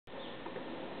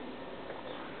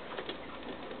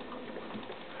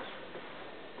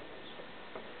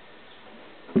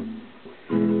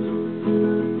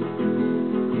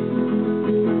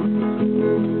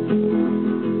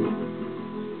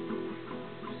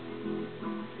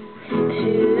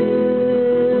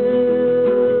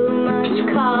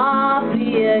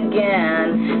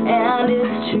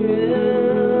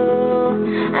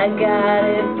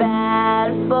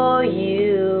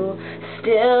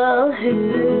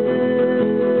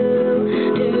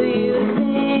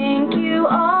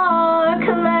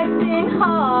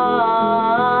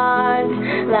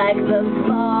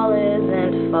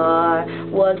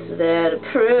there to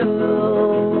prove?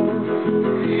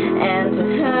 And to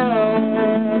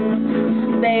whom?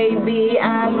 Baby,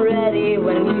 I'm ready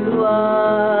when you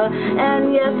are.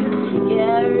 And yes, it's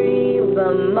scary,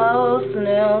 but most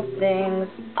new things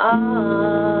are.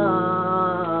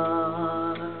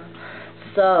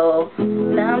 So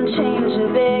now I'm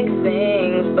changing big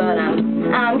things, but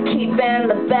I'm keeping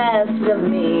the best of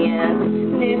me.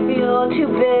 And if you're too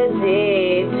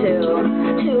busy to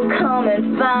come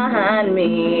and find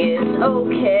me, it's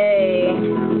okay.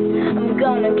 I'm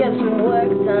gonna get some work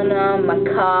done on my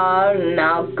car, and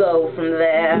I'll go from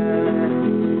there.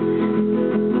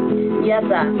 Yes,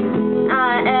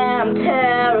 I am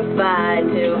terrified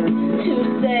to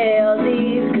say all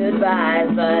these goodbyes,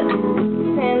 but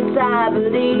since I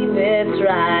believe it's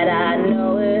right, I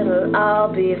know it'll all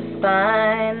be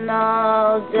fine.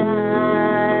 All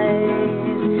dies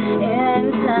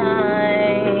in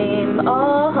time,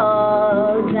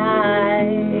 all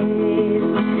dies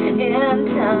in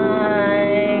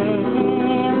time,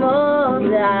 all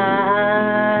dies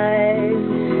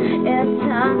in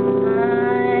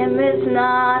time. It's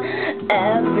not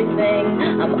everything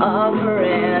I'm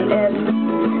offering, it's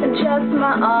just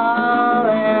my all,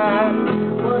 and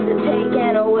was it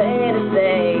taken away to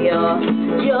say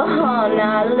your heart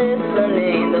not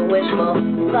listening? The wishful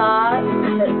thoughts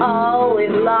that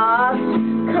always lost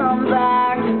come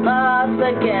back to us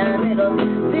again. It'll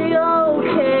be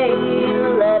okay to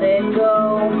let it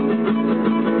go.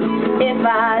 If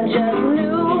I just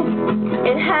knew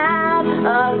it had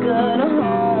a good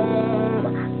home.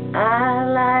 I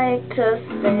like to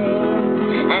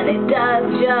sing, and it does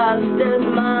just as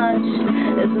much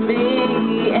as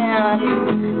me, and